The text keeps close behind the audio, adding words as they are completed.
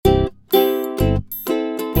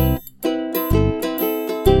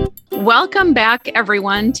Welcome back,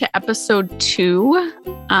 everyone, to episode 2.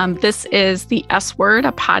 This is The S Word,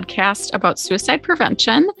 a podcast about suicide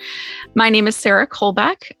prevention. My name is Sarah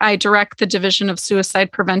Kolbeck. I direct the Division of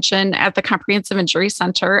Suicide Prevention at the Comprehensive Injury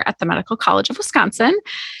Center at the Medical College of Wisconsin.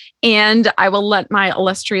 And I will let my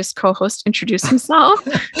illustrious co-host introduce himself.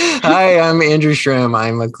 Hi, I'm Andrew Schramm.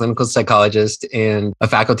 I'm a clinical psychologist and a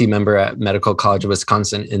faculty member at Medical College of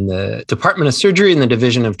Wisconsin in the Department of Surgery and the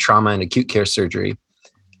Division of Trauma and Acute Care Surgery.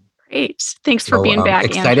 Great. Thanks for being back,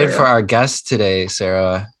 excited Andrew. For our guest today,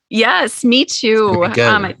 Sarah. Yes, me too.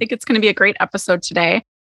 I think it's going to be a great episode today.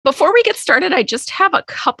 Before we get started, I just have a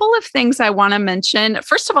couple of things I want to mention.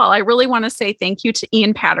 First of all, I really want to say thank you to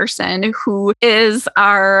Ian Patterson, who is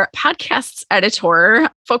our podcast's editor.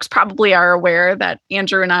 Folks probably are aware that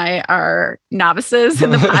Andrew and I are novices in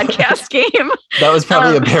the podcast game. That was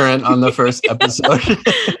probably apparent on the first episode.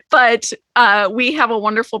 But we have a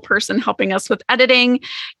wonderful person helping us with editing,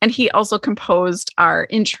 and he also composed our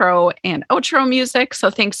intro and outro music. So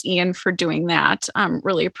thanks, Ian, for doing that.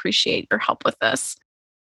 Really appreciate your help with this.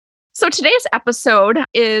 So today's episode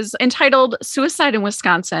is entitled Suicide in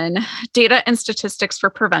Wisconsin, Data and Statistics for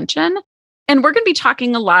Prevention. And we're going to be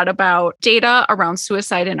talking a lot about data around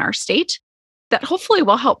suicide in our state that hopefully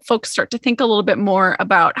will help folks start to think a little bit more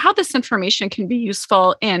about how this information can be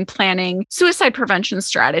useful in planning suicide prevention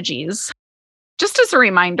strategies. Just as a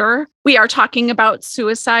reminder, we are talking about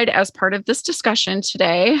suicide as part of this discussion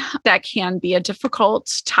today. That can be a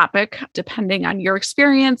difficult topic depending on your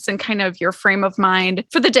experience and kind of your frame of mind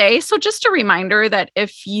for the day. So just a reminder that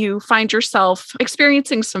if you find yourself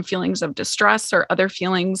experiencing some feelings of distress or other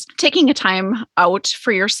feelings, taking a time out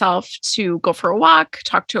for yourself to go for a walk,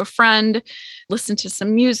 talk to a friend, listen to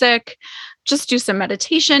some music, just do some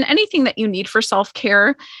meditation, anything that you need for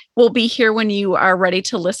self-care. We'll be here when you are ready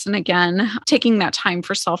to listen again. Taking that time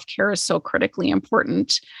for self-care is so critically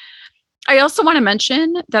important. I also want to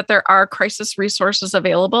mention that there are crisis resources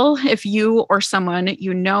available if you or someone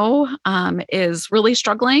you know is really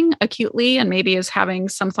struggling acutely and maybe is having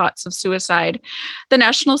some thoughts of suicide. The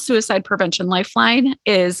National Suicide Prevention Lifeline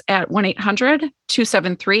is at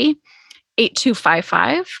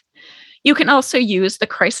 1-800-273-8255. You can also use the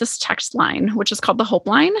crisis text line, which is called the Hope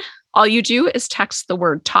Line. All you do is text the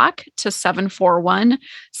word TALK to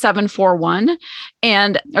 741-741,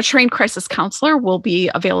 and a trained crisis counselor will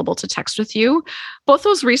be available to text with you. Both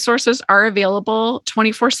those resources are available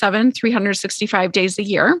 24/7, 365 days a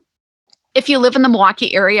year. If you live in the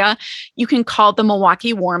Milwaukee area, you can call the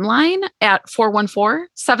Milwaukee Warm Line at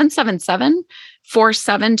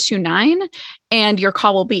 414-777-4729, and your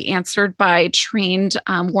call will be answered by trained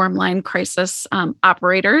Warm Line crisis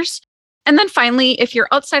operators. And then finally, if you're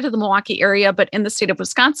outside of the Milwaukee area, but in the state of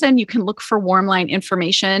Wisconsin, you can look for Warm Line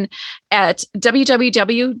information at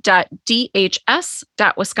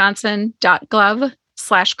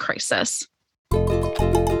www.dhs.wisconsin.gov/crisis.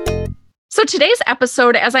 So today's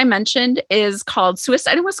episode, as I mentioned, is called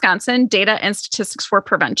Suicide in Wisconsin, Data and Statistics for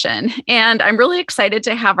Prevention. And I'm really excited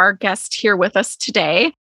to have our guest here with us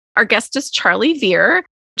today. Our guest is Charlie Veer.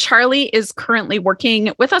 Charlie is currently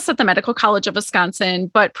working with us at the Medical College of Wisconsin,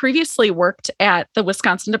 but previously worked at the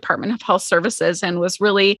Wisconsin Department of Health Services and was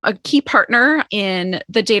really a key partner in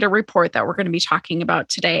the data report that we're going to be talking about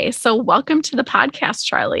today. So welcome to the podcast,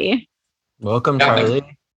 Charlie. Welcome,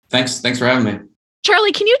 Charlie. Thanks for having me.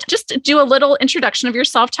 Charlie, can you just do a little introduction of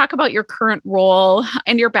yourself? Talk about your current role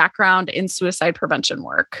and your background in suicide prevention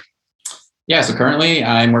work. Yeah, so currently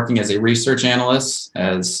I'm working as a research analyst,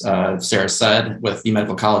 as Sarah said, with the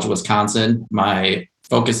Medical College of Wisconsin. My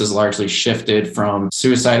focus has largely shifted from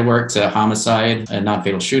suicide work to homicide and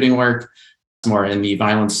non-fatal shooting work, more in the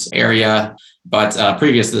violence area. But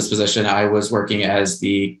previous to this position, I was working as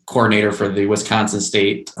the coordinator for the Wisconsin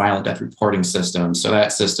State Violent Death Reporting System. So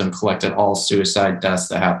that system collected all suicide deaths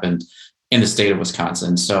that happened in the state of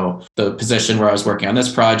Wisconsin. So the position where I was working on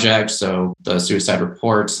this project, so the suicide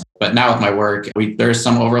reports, but now with my work, there's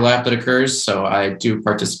some overlap that occurs. So I do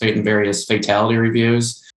participate in various fatality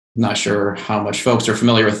reviews. I'm not sure how much folks are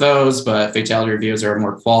familiar with those, but fatality reviews are a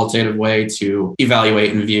more qualitative way to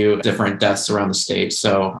evaluate and view different deaths around the state.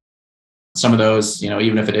 So some of those,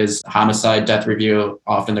 even if it is homicide death review,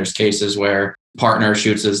 often there's cases where partner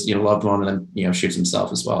shoots his loved one and then shoots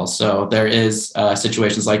himself as well. So there is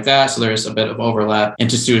situations like that. So there's a bit of overlap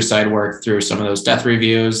into suicide work through some of those death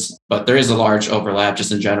reviews, but there is a large overlap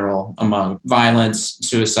just in general among violence,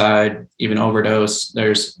 suicide, even overdose.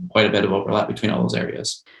 There's quite a bit of overlap between all those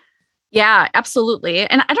areas. Yeah, absolutely.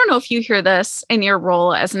 And I don't know if you hear this in your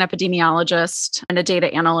role as an epidemiologist and a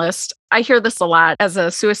data analyst. I hear this a lot as a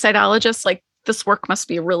suicidologist, like this work must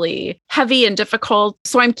be really heavy and difficult.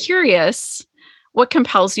 So I'm curious, What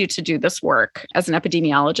compels you to do this work as an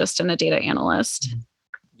epidemiologist and a data analyst?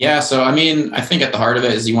 Yeah, so I mean, I think at the heart of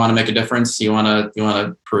it is you want to make a difference. You want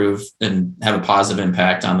to prove and have a positive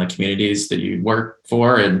impact on the communities that you work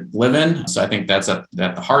for and live in. So I think that's at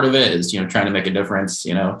the heart of it is, trying to make a difference.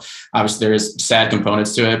 Obviously there's sad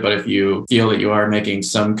components to it, but if you feel that you are making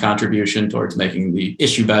some contribution towards making the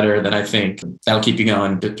issue better, then I think that'll keep you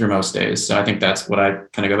going through most days. So I think that's what I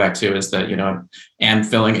kind of go back to is that, I am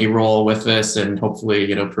filling a role with this and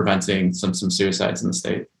hopefully, preventing some suicides in the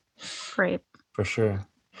state. Great. For sure.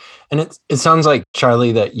 And it sounds like,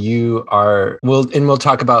 Charlie, that you are, we'll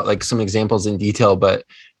talk about like some examples in detail, but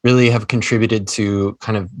really have contributed to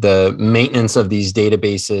kind of the maintenance of these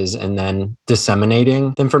databases and then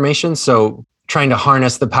disseminating the information. So trying to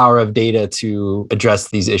harness the power of data to address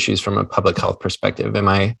these issues from a public health perspective. Am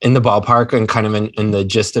I in the ballpark and kind of in the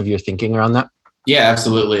gist of your thinking around that? Yeah,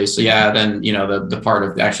 absolutely. So then, the part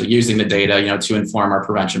of actually using the data, to inform our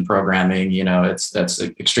prevention programming, that's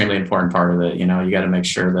an extremely important part of it. You got to make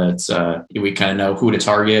sure that we kind of know who to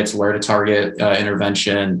target, where to target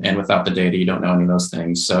intervention. And without the data, you don't know any of those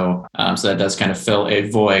things. So that does kind of fill a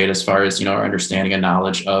void as far as, our understanding and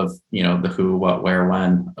knowledge of, the who, what, where,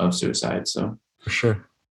 when of suicide. So for sure.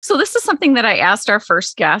 So this is something that I asked our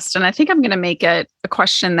first guest, and I think I'm going to make it a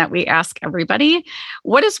question that we ask everybody.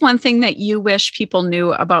 What is one thing that you wish people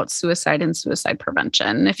knew about suicide and suicide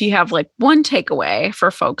prevention? If you have like one takeaway for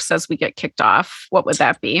folks as we get kicked off, what would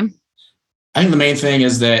that be? I think the main thing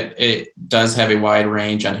is that it does have a wide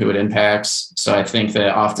range on who it impacts. So I think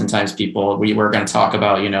that oftentimes we're going to talk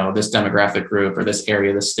about, this demographic group or this area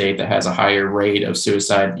of the state that has a higher rate of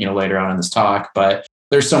suicide, later on in this talk. But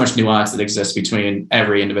there's so much nuance that exists between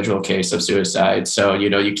every individual case of suicide. So,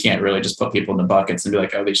 you can't really just put people in the buckets and be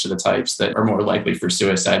like, oh, these are the types that are more likely for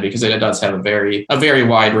suicide, because it does have a very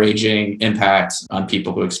wide ranging impact on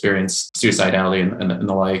people who experience suicidality and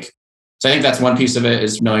the like. So I think that's one piece of it,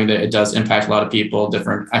 is knowing that it does impact a lot of people,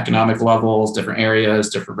 different economic levels, different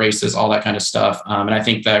areas, different races, all that kind of stuff. And I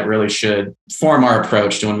think that really should form our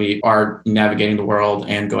approach to when we are navigating the world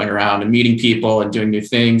and going around and meeting people and doing new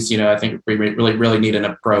things. I think we really need an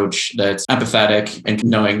approach that's empathetic and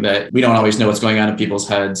knowing that we don't always know what's going on in people's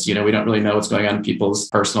heads. We don't really know what's going on in people's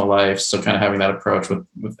personal lives. So kind of having that approach with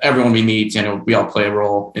everyone we meet, we all play a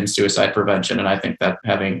role in suicide prevention. And I think that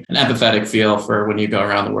having an empathetic feel for when you go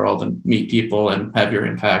around the world and meet people and have your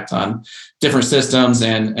impact on different systems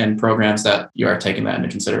and programs, that you are taking that into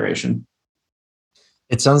consideration.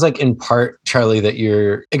 It sounds like in part, Charlie, that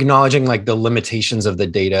you're acknowledging like the limitations of the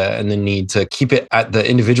data and the need to keep it at the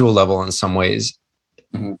individual level in some ways,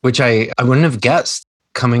 which I wouldn't have guessed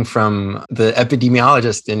coming from the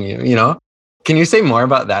epidemiologist in you, Can you say more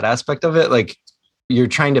about that aspect of it? Like you're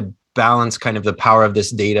trying to balance kind of the power of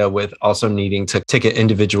this data with also needing to take an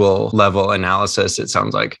individual level analysis, it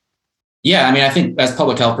sounds like. Yeah, I mean, I think as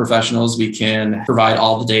public health professionals, we can provide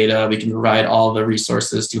all the data, we can provide all the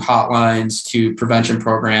resources to hotlines, to prevention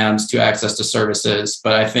programs, to access to services.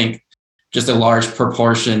 But I think just a large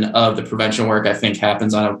proportion of the prevention work, I think,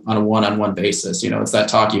 happens on a one-on-one basis. It's that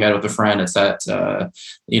talk you had with a friend. It's that, the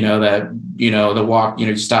walk,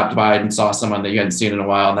 you stopped by and saw someone that you hadn't seen in a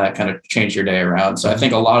while, and that kind of changed your day around. So I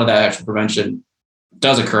think a lot of that actual prevention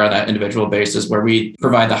does occur on that individual basis, where we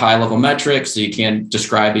provide the high level metrics so you can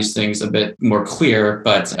describe these things a bit more clear.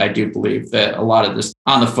 But I do believe that a lot of this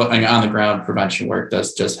on the ground prevention work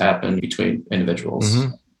does just happen between individuals.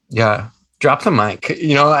 Mm-hmm. Yeah. Drop the mic.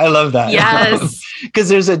 I love that. Yes. Because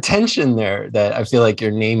there's a tension there that I feel like you're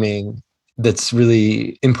naming that's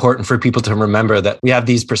really important for people to remember, that we have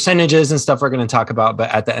these percentages and stuff we're going to talk about, but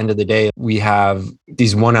at the end of the day, we have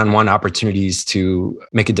these one-on-one opportunities to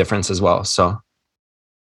make a difference as well. So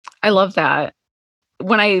I love that.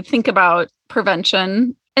 When I think about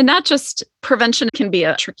prevention, and not just prevention can be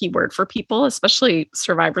a tricky word for people, especially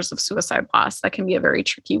survivors of suicide loss. That can be a very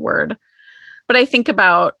tricky word. But I think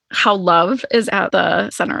about how love is at the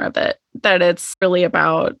center of it, that it's really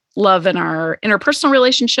about love in our interpersonal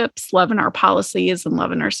relationships, love in our policies, and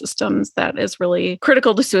love in our systems. That is really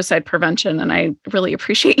critical to suicide prevention. And I really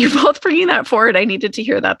appreciate you both bringing that forward. I needed to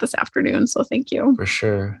hear that this afternoon. So thank you. For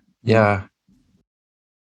sure. Yeah.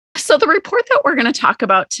 So the report that we're going to talk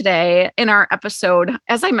about today in our episode,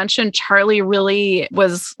 as I mentioned, Charlie really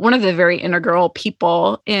was one of the very integral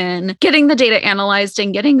people in getting the data analyzed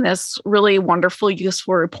and getting this really wonderful,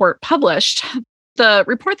 useful report published. The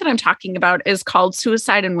report that I'm talking about is called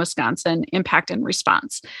Suicide in Wisconsin, Impact and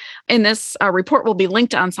Response. And this report will be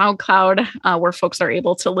linked on SoundCloud, where folks are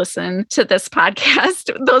able to listen to this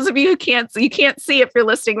podcast. Those of you who can't see if you're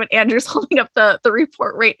listening, but Andrew's holding up the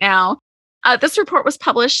report right now. This report was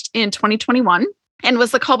published in 2021 and was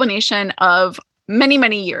the culmination of many,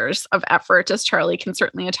 many years of effort, as Charlie can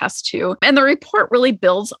certainly attest to. And the report really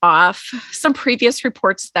builds off some previous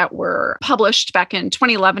reports that were published back in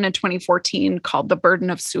 2011 and 2014 called the Burden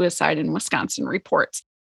of Suicide in Wisconsin reports.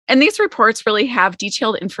 And these reports really have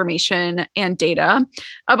detailed information and data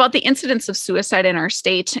about the incidence of suicide in our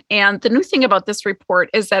state. And the new thing about this report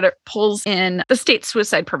is that it pulls in the state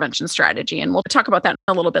suicide prevention strategy. And we'll talk about that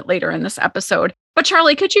a little bit later in this episode. But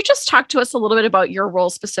Charlie, could you just talk to us a little bit about your role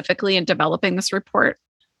specifically in developing this report?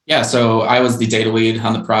 Yeah, so I was the data lead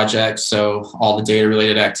on the project. So all the data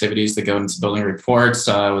related activities that go into building reports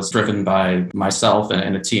was driven by myself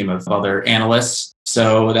and a team of other analysts.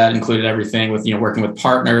 So that included everything with, working with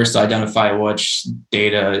partners to identify which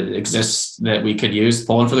data exists that we could use,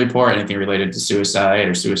 pull in for the report, anything related to suicide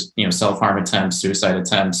or self-harm attempts,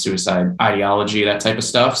 suicide ideology, that type of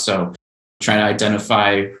stuff. So trying to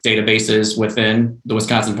identify databases within the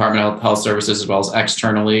Wisconsin Department of Health Services, as well as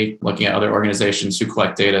externally, looking at other organizations who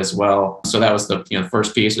collect data as well. So that was the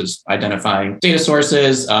first piece, was identifying data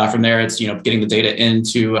sources. From there, it's getting the data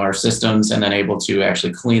into our systems and then able to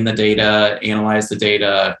actually clean the data, analyze the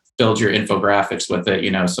data, build your infographics with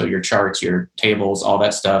it. So your charts, your tables, all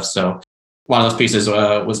that stuff. So one of those pieces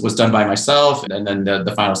was done by myself. And then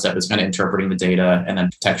the final step is kind of interpreting the data and then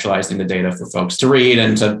contextualizing the data for folks to read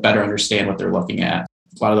and to better understand what they're looking at.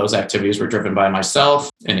 A lot of those activities were driven by myself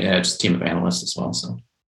and just a team of analysts as well. So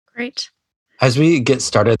great. As we get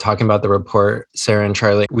started talking about the report, Sarah and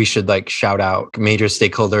Charlie, we should shout out major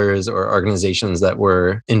stakeholders or organizations that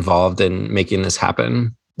were involved in making this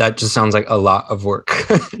happen. That just sounds like a lot of work,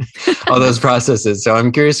 all those processes. So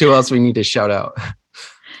I'm curious who else we need to shout out.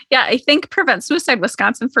 Yeah, I think Prevent Suicide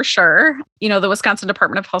Wisconsin for sure. The Wisconsin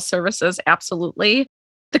Department of Health Services, absolutely.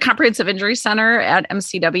 The Comprehensive Injury Center at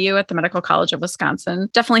MCW at the Medical College of Wisconsin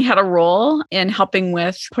definitely had a role in helping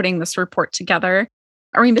with putting this report together.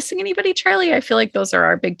 Are we missing anybody, Charlie? I feel like those are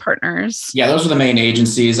our big partners. Yeah, those are the main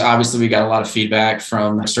agencies. Obviously, we got a lot of feedback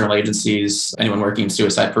from external agencies, anyone working in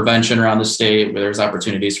suicide prevention around the state, where there's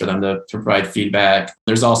opportunities for them to provide feedback.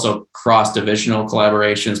 There's also cross-divisional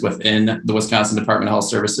collaborations within the Wisconsin Department of Health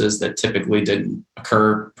Services that typically didn't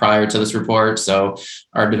occur prior to this report. So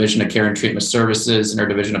our Division of Care and Treatment Services and our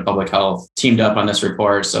Division of Public Health teamed up on this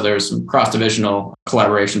report. So there's some cross-divisional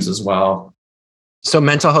collaborations as well. So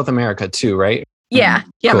Mental Health America too, right? Yeah.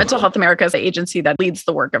 Cool. Mental Health America is the agency that leads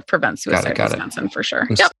the work of Prevent Suicide Wisconsin for sure.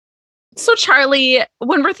 Yep. So Charlie,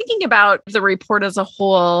 when we're thinking about the report as a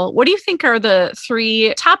whole, what do you think are the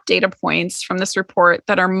 3 top data points from this report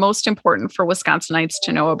that are most important for Wisconsinites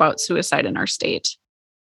to know about suicide in our state?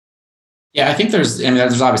 Yeah, I think there's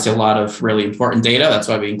obviously a lot of really important data. That's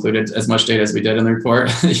why we included as much data as we did in the report,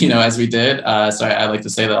 as we did. So I like to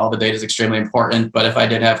say that all the data is extremely important. But if I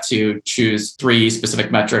did have to choose 3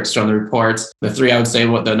 specific metrics from the reports, the 3 I would say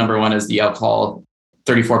the number one is the alcohol.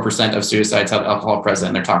 34% of suicides had alcohol present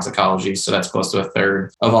in their toxicology. So that's close to a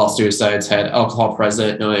third of all suicides had alcohol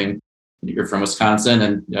present. Knowing you're from Wisconsin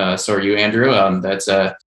and so are you, Andrew.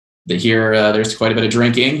 There's quite a bit of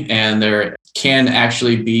drinking, and there can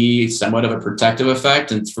actually be somewhat of a protective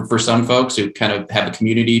effect. And for some folks who kind of have a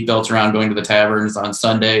community built around going to the taverns on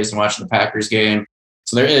Sundays and watching the Packers game.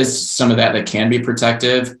 So there is some of that can be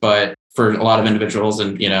protective, but for a lot of individuals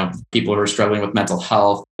and, people who are struggling with mental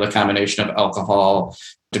health, the combination of alcohol,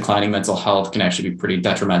 declining mental health can actually be pretty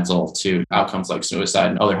detrimental to outcomes like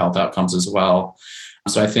suicide and other health outcomes as well.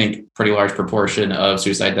 So I think pretty large proportion of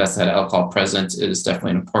suicide deaths that had alcohol present is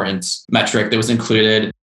definitely an important metric that was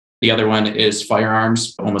included. The other one is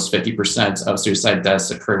firearms. Almost 50% of suicide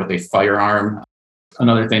deaths occurred with a firearm.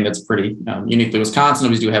 Another thing that's pretty uniquely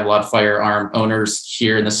Wisconsin, we do have a lot of firearm owners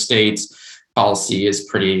here in the state. Policy is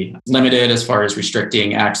pretty limited as far as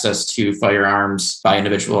restricting access to firearms by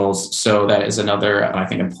individuals. So that is another, I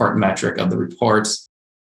think, important metric of the reports.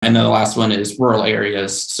 And then the last one is rural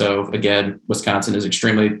areas. So again, Wisconsin is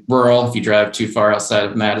extremely rural. If you drive too far outside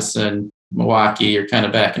of Madison, Milwaukee, you're kind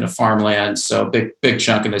of back into farmland. So big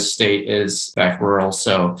chunk of the state is back rural.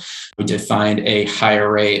 So we did find a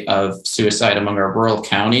higher rate of suicide among our rural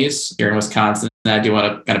counties here in Wisconsin. And I do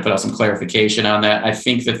want to kind of put out some clarification on that. I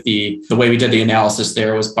think that the way we did the analysis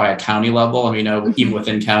there was by a county level. And we know even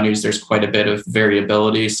within counties, there's quite a bit of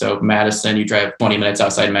variability. So Madison, you drive 20 minutes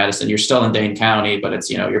outside Madison, you're still in Dane County, but it's,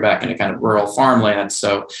 you're back into kind of rural farmland.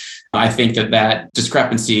 So I think that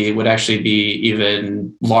discrepancy would actually be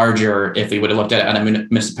even larger if we would have looked at it on a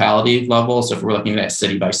municipality level. So if we're looking at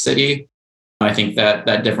city by city, I think that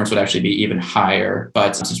difference would actually be even higher.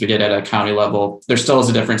 But since we did at a county level, there still is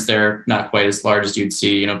a difference there, not quite as large as you'd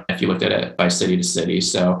see, if you looked at it by city to city.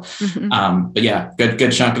 So, but yeah,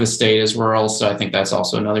 good chunk of the state is rural. So I think that's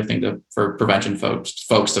also another thing for prevention folks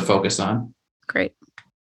to focus on. Great.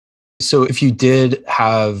 So if you did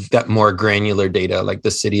have that more granular data, like the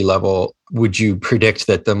city level, would you predict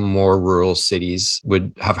that the more rural cities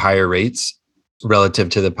would have higher rates relative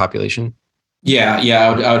to the population? Yeah,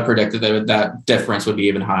 I would predict that that difference would be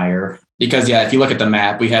even higher because, if you look at the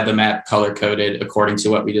map, we have the map color coded according to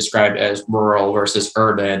what we described as rural versus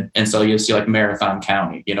urban. And so you see like Marathon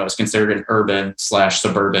County, it's considered an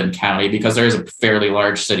urban/suburban county because there is a fairly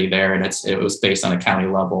large city there and it was based on a county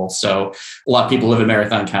level. So a lot of people live in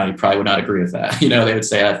Marathon County probably would not agree with that. They would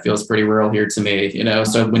say that feels pretty rural here to me,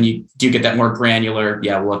 So when you do get that more granular,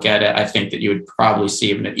 look at it, I think that you would probably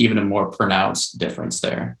see even a more pronounced difference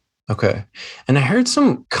there. Okay. And I heard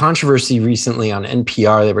some controversy recently on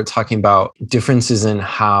NPR. They were talking about differences in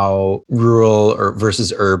how rural or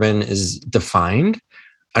versus urban is defined.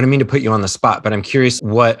 I don't mean to put you on the spot, but I'm curious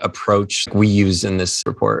what approach we use in this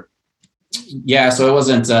report. Yeah, so it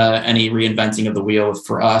wasn't any reinventing of the wheel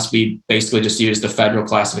for us. We basically just used the federal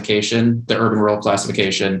classification, the urban rural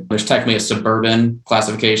classification. There's technically a suburban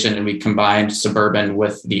classification, and we combined suburban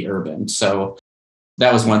with the urban. So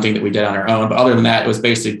that was one thing that we did on our own. But other than that, it was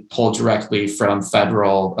basically pulled directly from a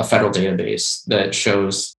federal database that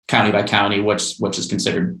shows county by county which is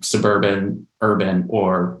considered suburban, urban,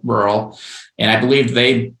 or rural. And I believe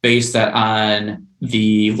they based that on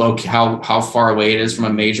the how far away it is from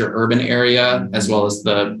a major urban area, as well as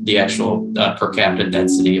the actual per capita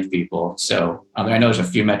density of people. So I know there's a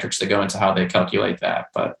few metrics that go into how they calculate that,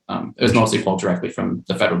 but it was mostly pulled directly from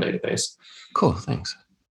the federal database. Cool, thanks.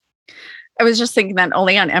 I was just thinking that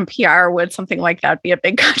only on NPR would something like that be a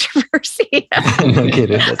big controversy. No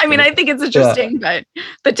kidding. I mean, I think it's interesting, but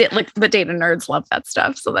the data nerds love that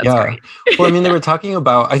stuff. So that's great. Well, I mean, they were talking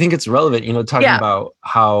about, I think it's relevant, talking about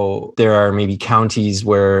how there are maybe counties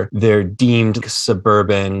where they're deemed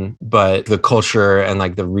suburban, but the culture and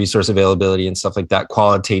like the resource availability and stuff like that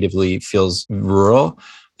qualitatively feels rural.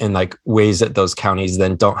 In like ways that those counties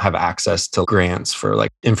then don't have access to grants for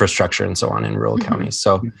like infrastructure and so on in rural counties.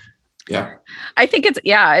 So yeah, I think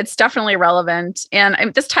it's definitely relevant. And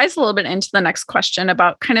this ties a little bit into the next question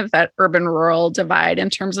about kind of that urban rural divide in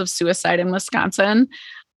terms of suicide in Wisconsin.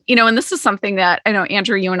 And this is something that I know,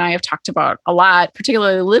 Andrew, you and I have talked about a lot,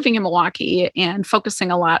 particularly living in Milwaukee and focusing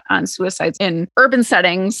a lot on suicides in urban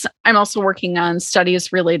settings. I'm also working on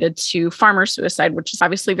studies related to farmer suicide, which is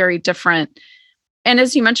obviously very different. And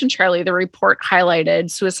as you mentioned, Charlie, the report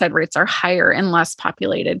highlighted suicide rates are higher in less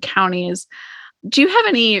populated counties. Do you have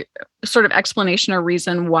any sort of explanation or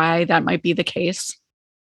reason why that might be the case?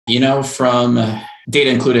 From data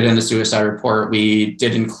included in the suicide report, we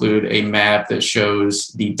did include a map that shows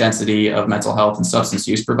the density of mental health and substance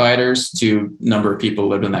use providers to number of people who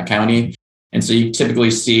live in that county. And so you typically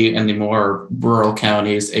see in the more rural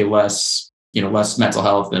counties a less mental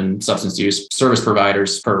health and substance use service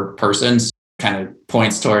providers per person. Kind of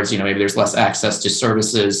points towards, maybe there's less access to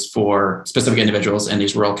services for specific individuals in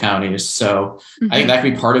these rural counties. So I think that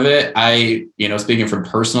could be part of it. Speaking from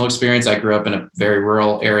personal experience, I grew up in a very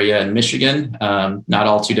rural area in Michigan, not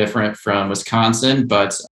all too different from Wisconsin,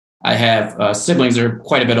 but I have siblings that are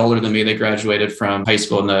quite a bit older than me. They graduated from high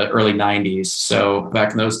school in the early 90s. So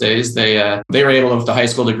back in those days, they were able, with the high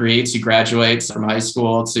school degree, to graduate from high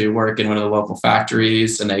school to work in one of the local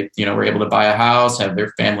factories. And they, were able to buy a house, have their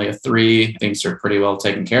family of 3. Things are pretty well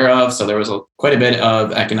taken care of. So there was quite a bit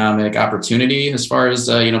of economic opportunity as far as,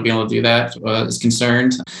 being able to do that is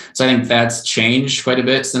concerned. So I think that's changed quite a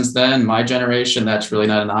bit since then. My generation, that's really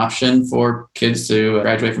not an option for kids to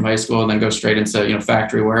graduate from high school and then go straight into,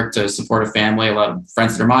 factory work to support a family. A lot of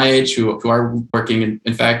friends that are my age who are working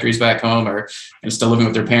in factories back home are still living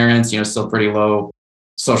with their parents, still pretty low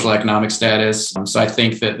social economic status. So I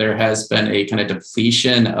think that there has been a kind of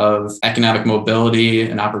depletion of economic mobility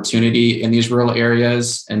and opportunity in these rural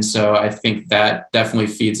areas. And so I think that definitely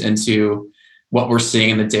feeds into what we're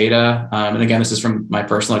seeing in the data. And again, this is from my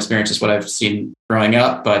personal experience, just what I've seen growing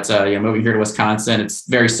up. But moving here to Wisconsin, it's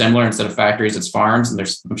very similar. Instead of factories, it's farms. And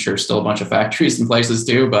there's, I'm sure, still a bunch of factories in places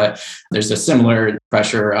too. But there's a similar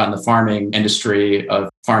pressure on the farming industry of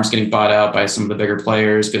farms getting bought out by some of the bigger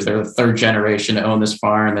players because they're the 3rd generation to own this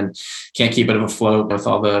farm and can't keep it afloat with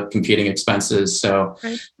all the competing expenses. So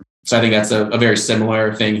I think that's a very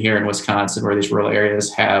similar thing here in Wisconsin, where these rural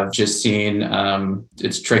areas have just seen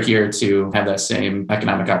it's trickier to have that same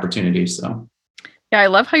economic opportunity. So. Yeah, I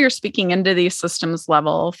love how you're speaking into these systems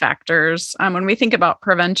level factors. When we think about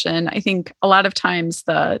prevention, I think a lot of times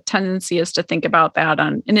the tendency is to think about that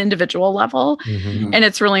on an individual level. Mm-hmm. And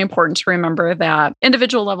it's really important to remember that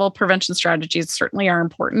individual level prevention strategies certainly are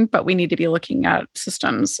important, but we need to be looking at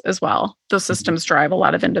systems as well. Those systems drive a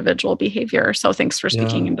lot of individual behavior. So thanks for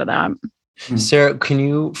speaking into that. Sarah, can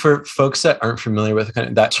you, for folks that aren't familiar with kind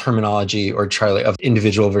of that terminology, or Charlie, of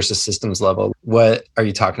individual versus systems level, what are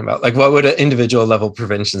you talking about? Like, what would an individual level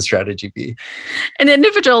prevention strategy be? An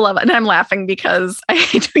individual level, and I'm laughing because I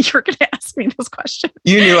knew you were going to ask me this question.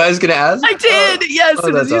 You knew I was going to ask? I did. Yes, as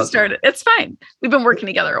soon as you awesome. started. It's fine. We've been working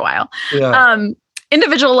together a while. Yeah.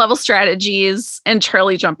 Individual level strategies, and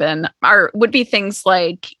Charlie jump in, would be things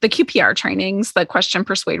like the QPR trainings, the question,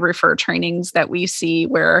 persuade, refer trainings that we see,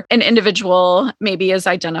 where an individual maybe is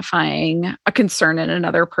identifying a concern in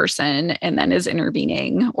another person and then is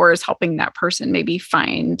intervening or is helping that person maybe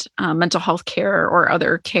find mental health care or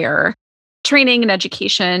other care. Training and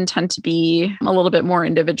education tend to be a little bit more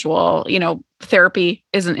individual. Therapy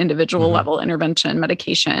is an individual level intervention,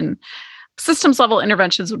 medication. Systems level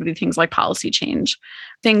interventions would be things like policy change,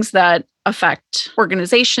 things that affect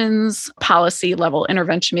organizations. Policy level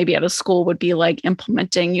intervention, maybe at a school, would be like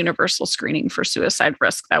implementing universal screening for suicide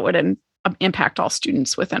risk that would impact all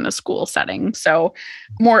students within a school setting. So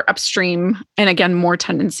more upstream, and again, more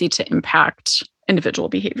tendency to impact individual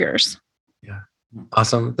behaviors. Yeah.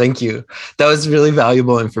 Awesome. Thank you. That was really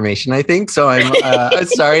valuable information, I think. So I'm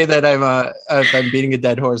sorry that if I'm beating a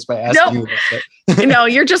dead horse by asking you about it. No,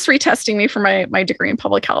 you're just retesting me for my degree in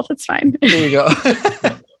public health. It's fine. There you go.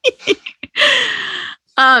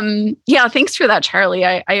 Yeah, thanks for that, Charlie.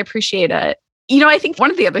 I appreciate it. I think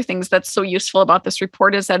one of the other things that's so useful about this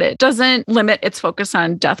report is that it doesn't limit its focus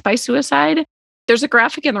on death by suicide. There's a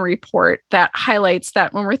graphic in the report that highlights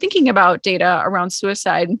that when we're thinking about data around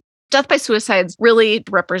suicide, death by suicide really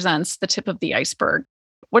represents the tip of the iceberg.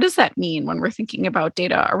 What does that mean when we're thinking about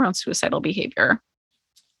data around suicidal behavior?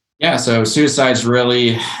 Yeah, so suicide is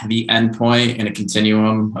really the endpoint in a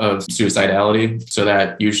continuum of suicidality. So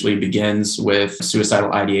that usually begins with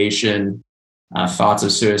suicidal ideation, thoughts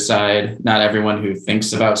of suicide. Not everyone who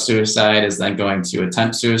thinks about suicide is then going to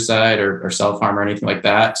attempt suicide or self-harm or anything like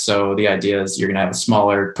that. So the idea is you're going to have a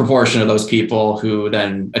smaller proportion of those people who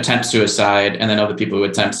then attempt suicide. And then of the people who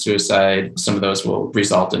attempt suicide, some of those will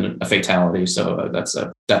result in a fatality. So that's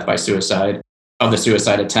a death by suicide. Of the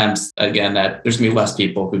suicide attempts, again, that there's going to be less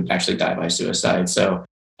people who actually die by suicide. So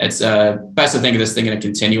it's best to think of this thing in a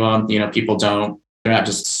continuum. People they're not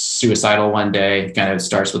just suicidal one day. It kind of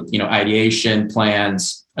starts with, ideation,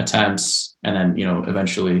 plans, attempts, and then,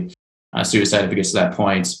 eventually suicide if it gets to that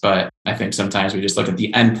point. But I think sometimes we just look at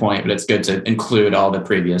the end point, but it's good to include all the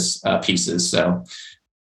previous pieces. So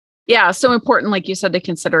yeah, so important, like you said, to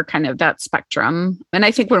consider kind of that spectrum. And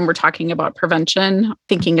I think when we're talking about prevention,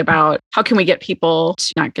 thinking about how can we get people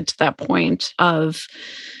to not get to that point of,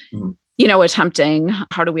 attempting,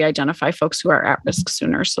 how do we identify folks who are at risk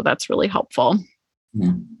sooner? So that's really helpful.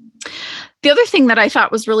 The other thing that I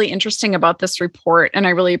thought was really interesting about this report, and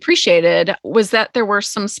I really appreciated, was that there were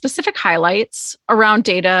some specific highlights around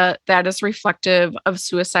data that is reflective of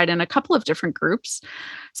suicide in a couple of different groups,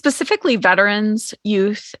 specifically veterans,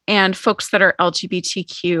 youth, and folks that are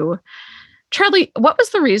LGBTQ. Charlie, what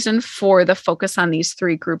was the reason for the focus on these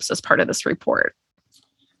three groups as part of this report?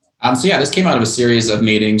 This came out of a series of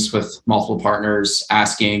meetings with multiple partners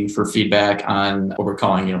asking for feedback on what we're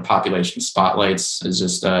calling, population spotlights. Is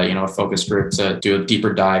just, a focus group to do a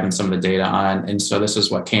deeper dive in some of the data on. And so this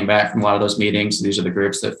is what came back from a lot of those meetings. These are the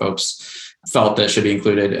groups that folks felt that should be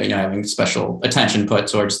included, having special attention put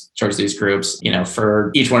towards these groups.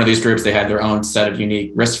 For each one of these groups, they had their own set of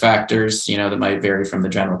unique risk factors, that might vary from the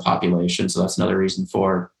general population. So that's another reason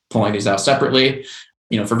for pulling these out separately.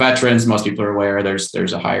 For veterans, most people are aware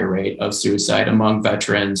there's a higher rate of suicide among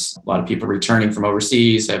veterans. A lot of people returning from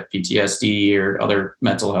overseas have PTSD or other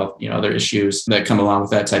mental health, other issues that come along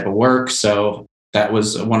with that type of work. So that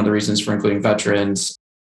was one of the reasons for including veterans.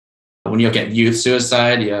 When you look at youth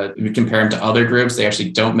suicide, you compare them to other groups, they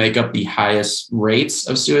actually don't make up the highest rates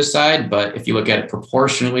of suicide. But if you look at it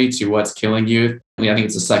proportionally to what's killing youth, I think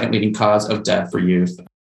it's the second leading cause of death for youth.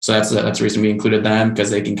 So that's the reason we included them, because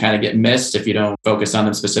they can kind of get missed if you don't focus on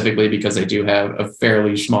them specifically, because they do have a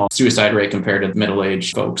fairly small suicide rate compared to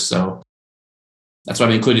middle-aged folks. So that's why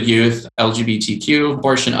we included youth. LGBTQ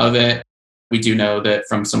portion of it, we do know that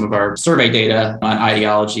from some of our survey data on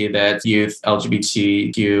ideology that youth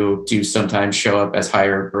LGBTQ do sometimes show up as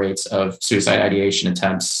higher rates of suicide ideation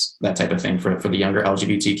attempts, that type of thing for the younger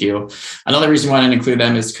LGBTQ. Another reason why I didn't include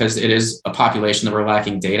them is because it is a population that we're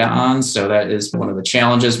lacking data on. So that is one of the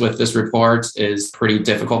challenges with this report, is pretty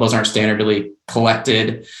difficult. Those aren't standardly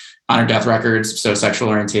collected on our death records. So sexual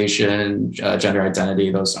orientation, gender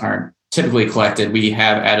identity, those aren't typically collected. We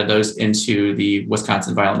have added those into the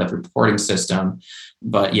Wisconsin Violent Death Reporting System.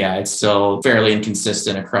 But it's still fairly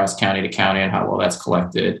inconsistent across county to county on how well that's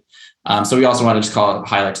collected. So we also want to just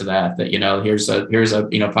highlight to that, here's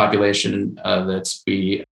a population that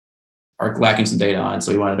we are lacking some data on.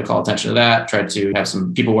 So we wanted to call attention to that, try to have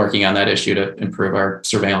some people working on that issue to improve our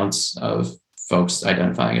surveillance of folks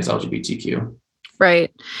identifying as LGBTQ.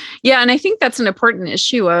 Right. Yeah. And I think that's an important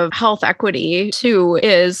issue of health equity too,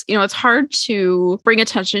 is, it's hard to bring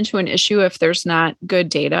attention to an issue if there's not good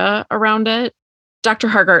data around it. Dr.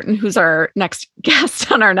 Hargarten, who's our next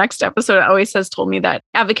guest on our next episode, always has told me that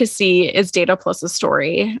advocacy is data plus a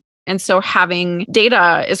story. And so having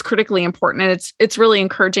data is critically important. And it's really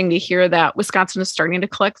encouraging to hear that Wisconsin is starting to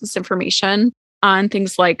collect this information on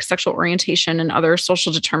things like sexual orientation and other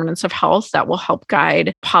social determinants of health that will help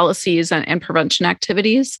guide policies and prevention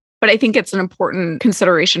activities. But I think it's an important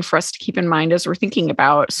consideration for us to keep in mind as we're thinking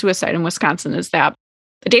about suicide in Wisconsin, is that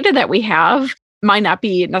the data that we have might not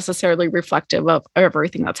be necessarily reflective of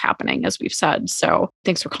everything that's happening, as we've said. So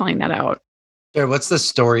thanks for calling that out. Sure. What's the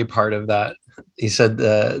story part of that? You said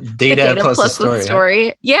the data plus the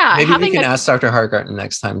story. Yeah. Maybe we can ask Dr. Hargarten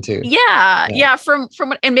next time too. Yeah. From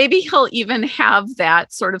and maybe he'll even have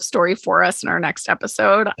that sort of story for us in our next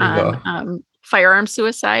episode on firearm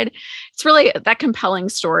suicide. It's really that compelling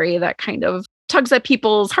story that kind of tugs at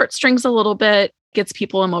people's heartstrings a little bit, gets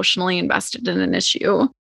people emotionally invested in an issue.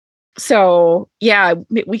 So yeah,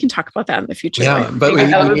 we can talk about that in the future. Yeah, but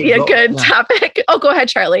that would be a good topic. Oh, go ahead,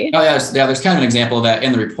 Charlie. Oh yeah, there's kind of an example of that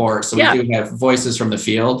in the report. So we do have voices from the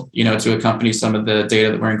field, to accompany some of the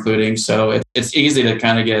data that we're including. So it's easy to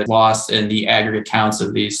kind of get lost in the aggregate counts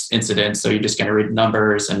of these incidents. So you're just going to read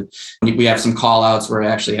numbers, and we have some call outs where it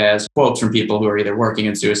actually has quotes from people who are either working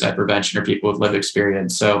in suicide prevention or people with lived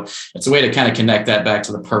experience. So it's a way to kind of connect that back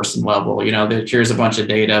to the person level. That here's a bunch of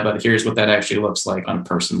data, but here's what that actually looks like on a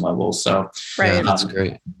person level. So that's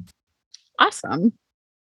great. Awesome.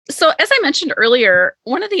 So as I mentioned earlier,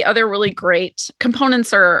 one of the other really great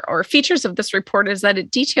components or features of this report is that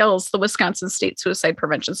it details the Wisconsin State Suicide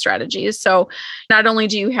Prevention Strategies. So not only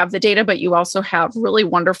do you have the data, but you also have really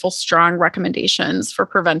wonderful, strong recommendations for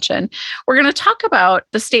prevention. We're going to talk about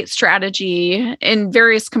the state strategy in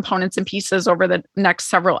various components and pieces over the next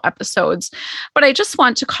several episodes. But I just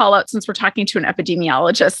want to call out, since we're talking to an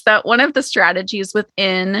epidemiologist, that one of the strategies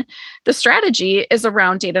within the strategy is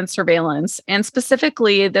around data and surveillance. And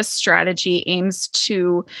specifically, this strategy aims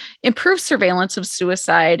to improve surveillance of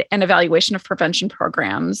suicide and evaluation of prevention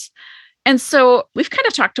programs. And so we've kind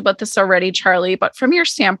of talked about this already, Charlie, but from your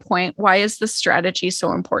standpoint, why is this strategy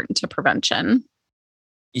so important to prevention?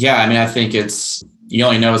 Yeah, I think you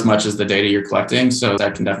only know as much as the data you're collecting. So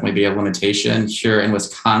that can definitely be a limitation. Here in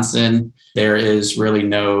Wisconsin, there is really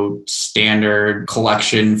no standard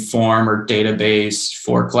collection form or database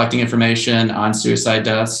for collecting information on suicide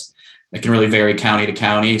deaths. It can really vary county to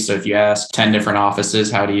county. So if you ask 10 different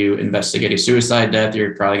offices, how do you investigate a suicide death?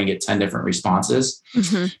 You're probably going to get 10 different responses.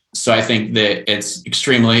 Mm-hmm. So I think that it's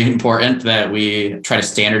extremely important that we try to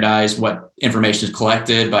standardize what information is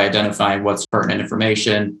collected by identifying what's pertinent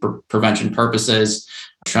information for prevention purposes,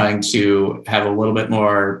 trying to have a little bit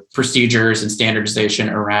more procedures and standardization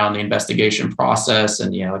around the investigation process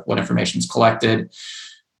and, what information is collected.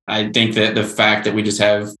 I think that the fact that we just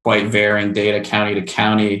have quite varying data county to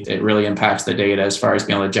county, it really impacts the data as far as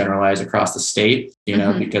being able to generalize across the state,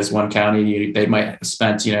 because one county, they might have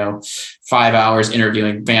spent, 5 hours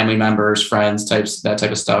interviewing family members, friends, that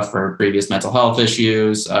type of stuff for previous mental health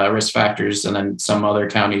issues, risk factors. And then some other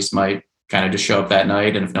counties might kind of just show up that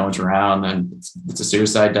night. And if no one's around, then it's a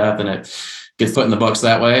suicide death and it gets put in the books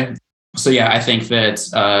that way. So, yeah, I think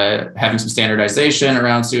that having some standardization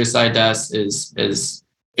around suicide deaths is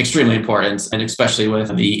extremely important, and especially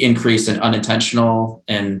with the increase in unintentional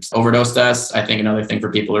and overdose deaths. I think another thing for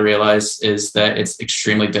people to realize is that it's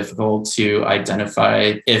extremely difficult to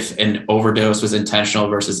identify if an overdose was intentional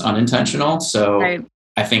versus unintentional. So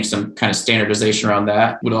I think some kind of standardization around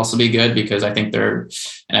that would also be good, because I think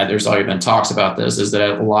there's already been talks about this, is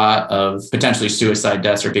that a lot of potentially suicide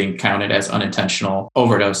deaths are being counted as unintentional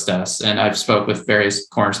overdose deaths. And I've spoke with various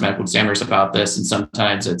coroner's medical examiners about this, and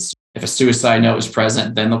sometimes it's, if a suicide note is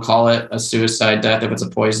present, then they'll call it a suicide death if it's a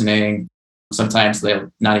poisoning. Sometimes they'll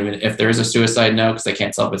not even, if there is a suicide note, because they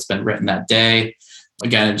can't tell if it's been written that day.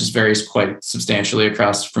 Again, it just varies quite substantially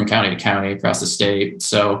from county to county across the state.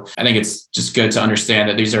 So I think it's just good to understand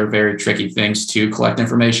that these are very tricky things to collect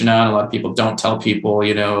information on. A lot of people don't tell people,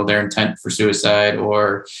 their intent for suicide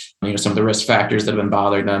or, some of the risk factors that have been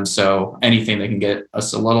bothering them. So anything that can get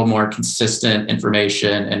us a little more consistent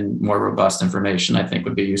information and more robust information, I think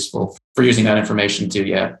would be useful for using that information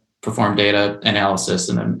to, perform data analysis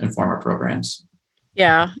and then inform our programs.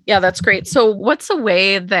 Yeah, that's great. So what's a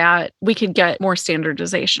way that we could get more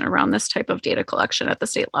standardization around this type of data collection at the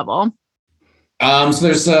state level? So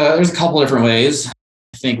there's a couple different ways.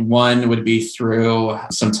 I think one would be through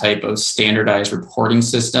some type of standardized reporting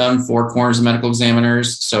system for coroners and medical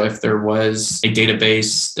examiners. So if there was a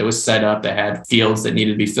database that was set up that had fields that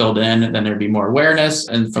needed to be filled in, then there'd be more awareness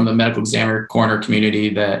and from the medical examiner coroner community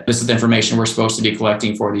that this is the information we're supposed to be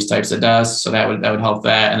collecting for these types of deaths. So that would help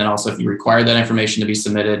that. And then also if you require that information to be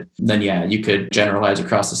submitted, then yeah, you could generalize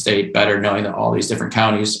across the state better, knowing that all these different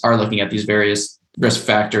counties are looking at these various risk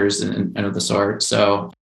factors and of the sort.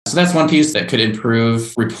 So that's one piece that could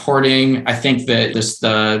improve reporting. I think that just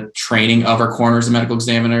the training of our coroners and medical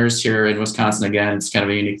examiners here in Wisconsin, again, it's kind of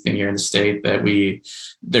a unique thing here in the state that we're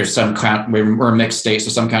a mixed state. So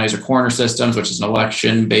some counties are coroner systems, which is an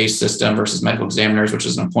election-based system versus medical examiners, which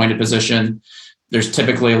is an appointed position. There's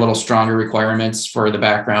typically a little stronger requirements for the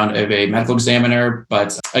background of a medical examiner.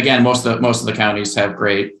 But again, most of the counties have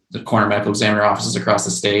great coroner medical examiner offices across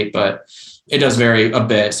the state, but it does vary a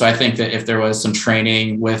bit. So I think that if there was some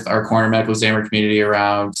training with our coroner medical examiner community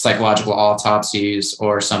around psychological autopsies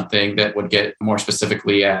or something that would get more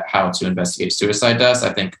specifically at how to investigate suicide deaths,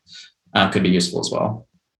 I think could be useful as well.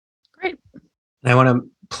 Great. I want to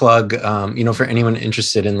plug, for anyone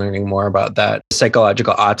interested in learning more about that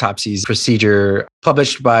psychological autopsies procedure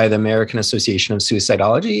published by the American Association of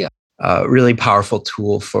Suicidology. Really powerful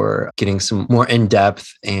tool for getting some more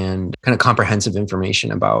in-depth and kind of comprehensive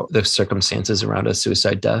information about the circumstances around a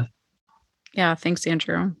suicide death. Yeah, thanks,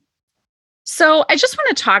 Andrew. So I just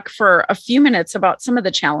want to talk for a few minutes about some of the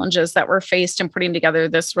challenges that were faced in putting together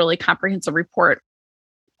this really comprehensive report.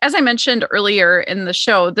 As I mentioned earlier in the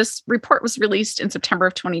show, this report was released in September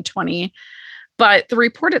of 2020, but the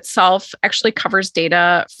report itself actually covers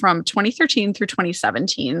data from 2013 through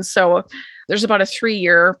 2017. So there's about a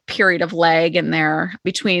 3-year period of lag in there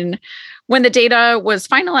between when the data was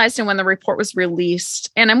finalized and when the report was released.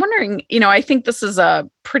 And I'm wondering, I think this is a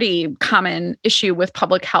pretty common issue with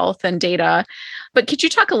public health and data, but could you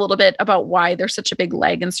talk a little bit about why there's such a big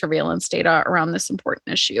lag in surveillance data around this important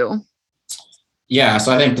issue? Yeah,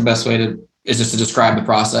 so I think the best way is just to describe the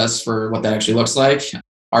process for what that actually looks like.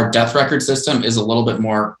 Our death record system is a little bit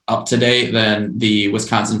more up to date than the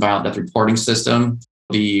Wisconsin Violent Death Reporting System.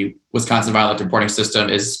 The Wisconsin Violent Death Reporting System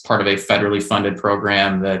is part of a federally funded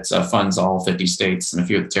program that funds all 50 states and a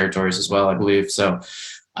few of the territories as well, I believe. So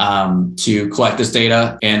to collect this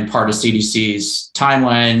data, and part of CDC's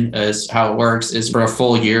timeline is how it works is for a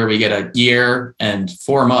full year, we get a year and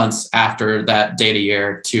 4 months after that data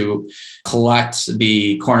year to collect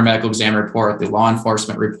the coroner medical exam report, the law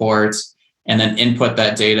enforcement reports, and then input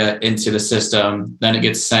that data into the system. Then it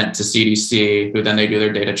gets sent to CDC, who then they do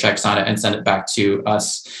their data checks on it and send it back to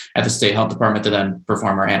us at the state health department to then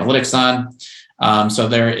perform our analytics on. So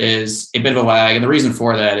there is a bit of a lag. And the reason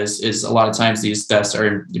for that is a lot of times these deaths are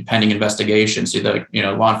in pending investigation. So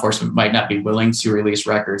law enforcement might not be willing to release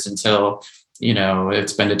records until,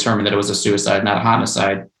 it's been determined that it was a suicide, not a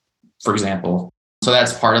homicide, for example. So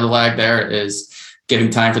that's part of the lag there, is giving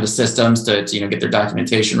time for the systems to get their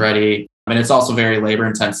documentation ready. And it's also very labor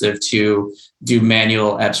intensive to do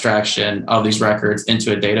manual abstraction of these records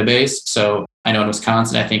into a database. So I know in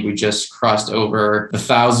Wisconsin, I think we just crossed over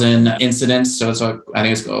 1,000 incidents. So I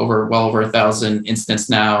think it's well over 1,000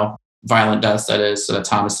 incidents now, violent deaths, that is. So that's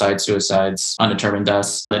homicides, suicides, undetermined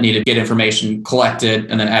deaths that need to get information collected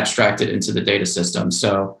and then abstracted into the data system.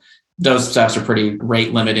 So those steps are pretty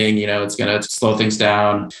rate limiting. It's going to slow things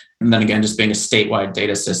down. And then again, just being a statewide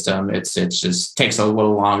data system, it just takes a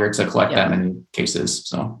little longer to collect that many cases.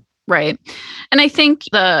 So. Right. And I think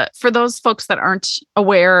for those folks that aren't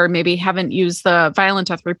aware or maybe haven't used the violent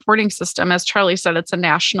death reporting system, as Charlie said, it's a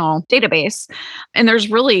national database. And there's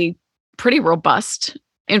really pretty robust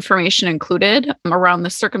information included around the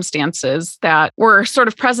circumstances that were sort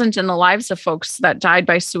of present in the lives of folks that died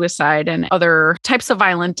by suicide and other types of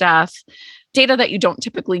violent death, data that you don't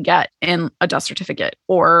typically get in a death certificate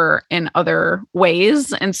or in other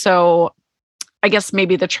ways. And so I guess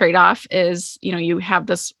maybe the trade-off is, you have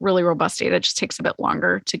this really robust data, it just takes a bit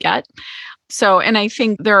longer to get. So, and I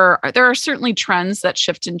think there are certainly trends that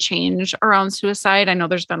shift and change around suicide. I know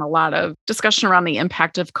there's been a lot of discussion around the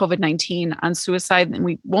impact of COVID-19 on suicide, and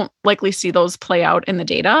we won't likely see those play out in the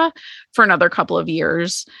data for another couple of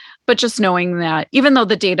years. But just knowing that even though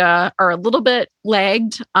the data are a little bit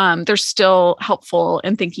lagged, they're still helpful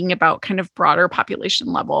in thinking about kind of broader population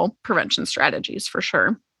level prevention strategies for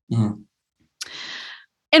sure. Mm-hmm.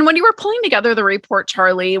 And when you were pulling together the report,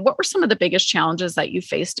 Charlie, what were some of the biggest challenges that you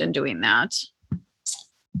faced in doing that?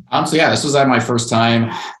 So yeah, this was my first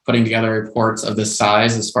time putting together reports of this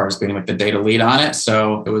size as far as being like the data lead on it.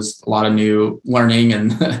 So it was a lot of new learning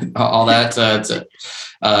and all that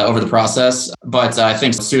over the process. But I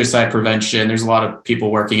think suicide prevention, there's a lot of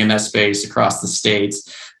people working in that space across the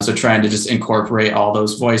states. So trying to just incorporate all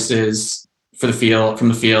those voices from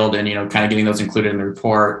the field and, kind of getting those included in the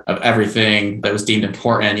report of everything that was deemed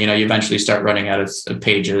important. You eventually start running out of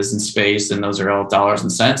pages and space, and those are all dollars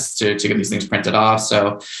and cents to get these things printed off.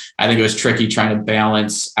 So I think it was tricky trying to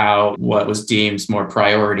balance out what was deemed more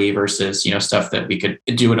priority versus, stuff that we could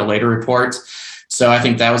do in a later report. So I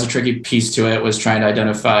think that was a tricky piece to it, was trying to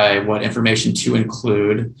identify what information to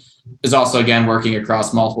include. Is also, again, working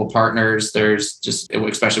across multiple partners. There's just,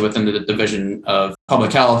 especially within the division of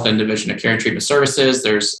public health and division of care and treatment services,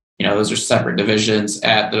 there's, those are separate divisions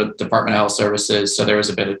at the Department of Health Services. So there was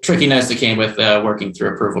a bit of trickiness that came with working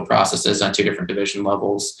through approval processes on two different division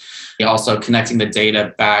levels. Also connecting the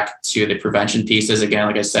data back to the prevention pieces. Again,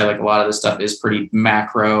 like I said, like a lot of this stuff is pretty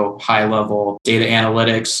macro, high level data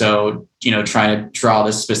analytics. So, trying to draw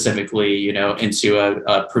this specifically, into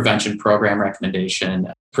a prevention program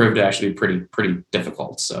recommendation proved to actually be pretty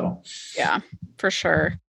difficult. So yeah, for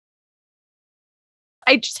sure.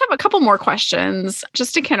 I just have a couple more questions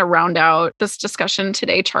just to kind of round out this discussion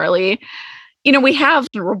today, Charlie. We have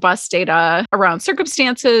robust data around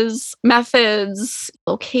circumstances, methods,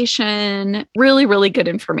 location, really, really good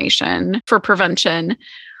information for prevention.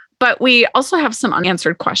 But we also have some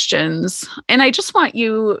unanswered questions. And I just want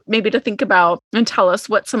you maybe to think about and tell us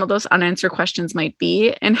what some of those unanswered questions might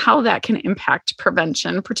be and how that can impact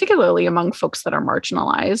prevention, particularly among folks that are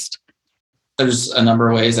marginalized. There's a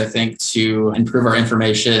number of ways, I think, to improve our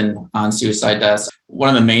information on suicide deaths. One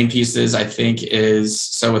of the main pieces, I think, is,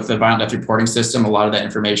 so with the violent death reporting system, a lot of that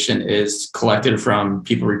information is collected from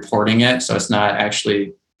people reporting it. So it's not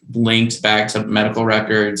actually linked back to medical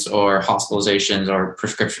records or hospitalizations or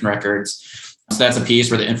prescription records. So that's a piece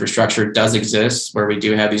where the infrastructure does exist, where we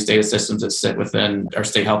do have these data systems that sit within our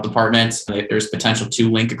state health departments. There's potential to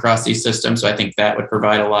link across these systems. So I think that would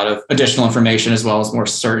provide a lot of additional information as well as more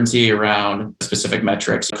certainty around specific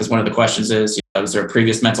metrics. Because one of the questions is, was there a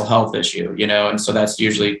previous mental health issue? And so that's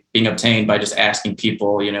usually being obtained by just asking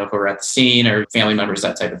people, who are at the scene or family members,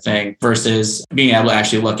 that type of thing, versus being able to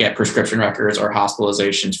actually look at prescription records or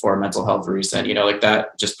hospitalizations for a mental health reason. Like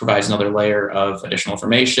that just provides another layer of additional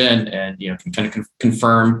information and, can kind of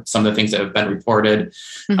confirm some of the things that have been reported.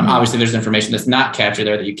 Mm-hmm. Obviously, there's information that's not captured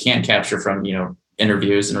there that you can't capture from,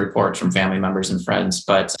 interviews and reports from family members and friends.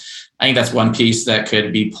 But I think that's one piece that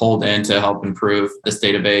could be pulled in to help improve this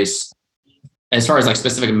database. As far as like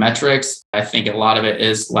specific metrics, I think a lot of it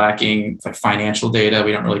is lacking like financial data.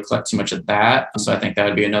 We don't really collect too much of that. So I think that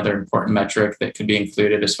would be another important metric that could be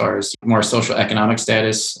included as far as more social economic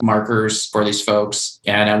status markers for these folks.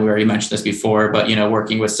 And we already mentioned this before, but,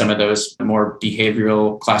 working with some of those more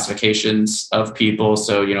behavioral classifications of people.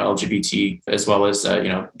 So, LGBT as well as,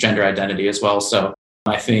 gender identity as well. So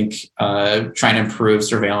I think trying to improve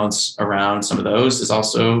surveillance around some of those is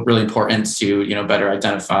also really important to, better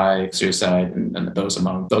identify suicide and those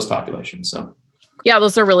among those populations. So, yeah,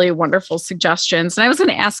 those are really wonderful suggestions. And I was going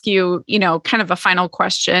to ask you, kind of a final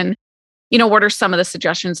question. What are some of the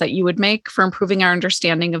suggestions that you would make for improving our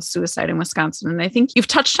understanding of suicide in Wisconsin? And I think you've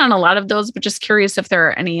touched on a lot of those, but just curious if there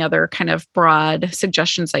are any other kind of broad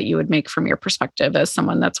suggestions that you would make from your perspective as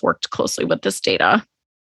someone that's worked closely with this data.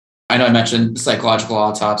 I know I mentioned psychological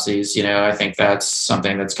autopsies. I think that's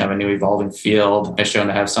something that's kind of a new evolving field. It's shown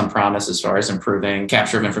to have some promise as far as improving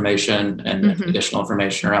capture of information and additional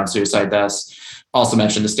information around suicide deaths. Also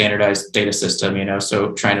mentioned the standardized data system,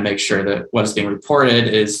 so trying to make sure that what is being reported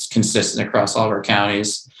is consistent across all of our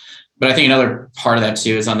counties. But I think another part of that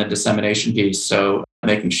too is on the dissemination piece. So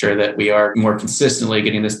making sure that we are more consistently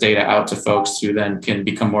getting this data out to folks who then can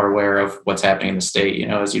become more aware of what's happening in the state.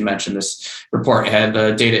 As you mentioned, this report had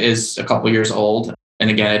the data is a couple years old. And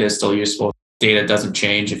again, it is still useful. Data doesn't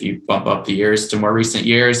change. If you bump up the years to more recent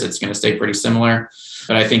years, it's going to stay pretty similar.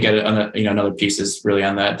 But I think another piece is really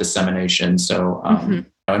on that dissemination. So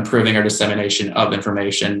improving our dissemination of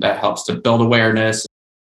information that helps to build awareness.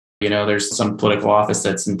 There's some political office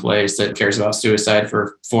that's in place that cares about suicide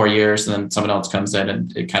for 4 years, and then someone else comes in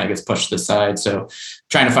and it kind of gets pushed to the side. So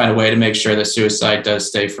trying to find a way to make sure that suicide does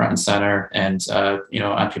stay front and center and,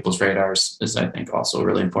 on people's radars is, I think, also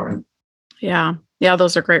really important. Yeah. Yeah.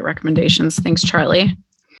 Those are great recommendations. Thanks, Charlie.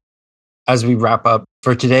 As we wrap up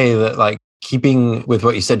for today, that keeping with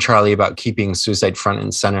what you said, Charlie, about keeping suicide front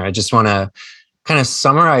and center, I just want to kind of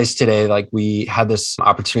summarize today. We had this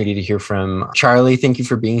opportunity to hear from Charlie. Thank you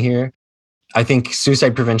for being here. I think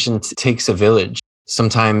suicide prevention takes a village.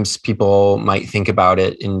 Sometimes people might think about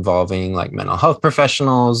it involving like mental health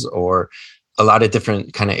professionals or a lot of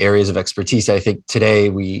different kind of areas of expertise. I think today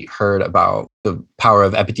we heard about the power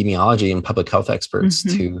of epidemiology and public health experts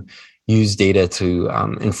to use data to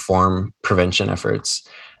inform prevention efforts.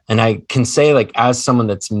 And I can say, like, as someone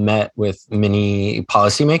that's met with many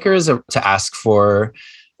policymakers to ask for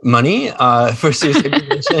money for suicide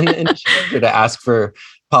prevention initiatives, or to ask for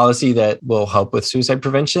policy that will help with suicide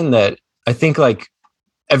prevention, that I think like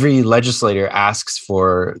every legislator asks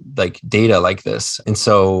for like data like this. And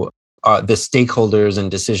so the stakeholders and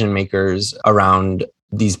decision makers around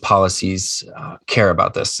these policies care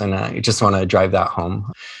about this. And I just want to drive that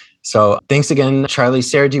home. So thanks again, Charlie.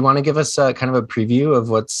 Sarah, do you want to give us kind of a preview of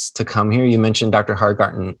what's to come here? You mentioned Dr.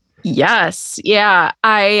 Hargarten. Yes. Yeah.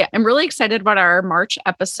 I am really excited about our March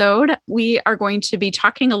episode. We are going to be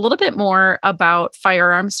talking a little bit more about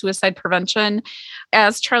firearm suicide prevention.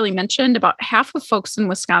 As Charlie mentioned, about half of folks in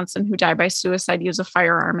Wisconsin who die by suicide use a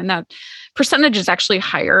firearm. And that percentage is actually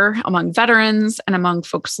higher among veterans and among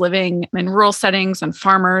folks living in rural settings and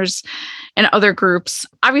farmers and other groups.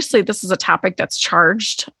 Obviously, this is a topic that's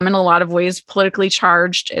charged in a lot of ways, politically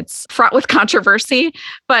charged. It's fraught with controversy,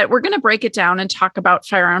 but we're going to break it down and talk about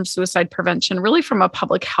firearm suicide prevention really from a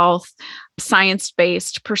public health,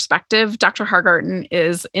 science-based perspective. Dr. Hargarten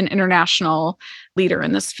is an international leader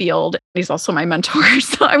in this field. He's also my mentor,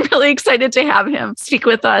 so I'm really excited to have him speak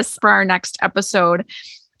with us for our next episode.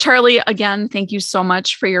 Charlie, again, thank you so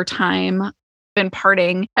much for your time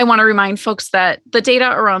imparting. I want to remind folks that the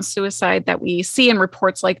data around suicide that we see in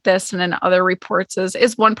reports like this and in other reports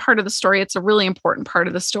is one part of the story. It's a really important part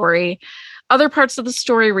of the story. Other parts of the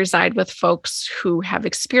story reside with folks who have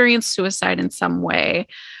experienced suicide in some way,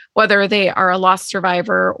 whether they are a lost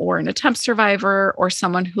survivor or an attempt survivor or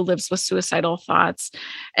someone who lives with suicidal thoughts.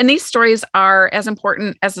 And these stories are as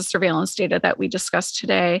important as the surveillance data that we discussed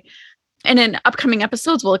today. And in upcoming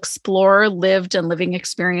episodes, we'll explore lived and living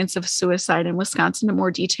experience of suicide in Wisconsin in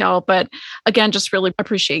more detail. But again, just really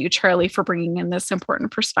appreciate you, Charlie, for bringing in this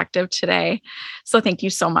important perspective today. So thank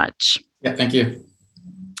you so much. Yeah, thank you.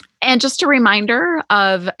 And just a reminder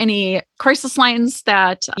of any crisis lines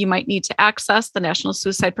that you might need to access, the National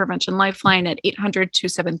Suicide Prevention Lifeline at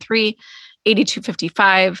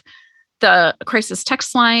 800-273-8255. The crisis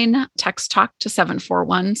text line, text talk to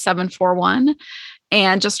 741-741.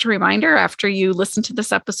 And just a reminder, after you listen to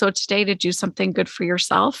this episode today, to do something good for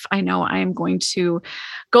yourself. I know I am going to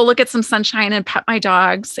go look at some sunshine and pet my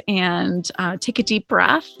dogs and take a deep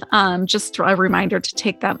breath. Just a reminder to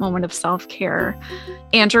take that moment of self-care.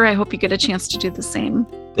 Andrew, I hope you get a chance to do the same.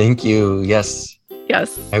 Thank you. Yes.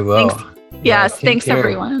 Yes. I will. Thanks. Yes. Thanks,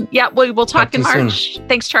 everyone. Yeah, we'll talk in March. Soon.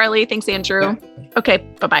 Thanks, Charlie. Thanks, Andrew. Yeah. Okay.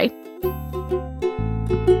 Bye-bye.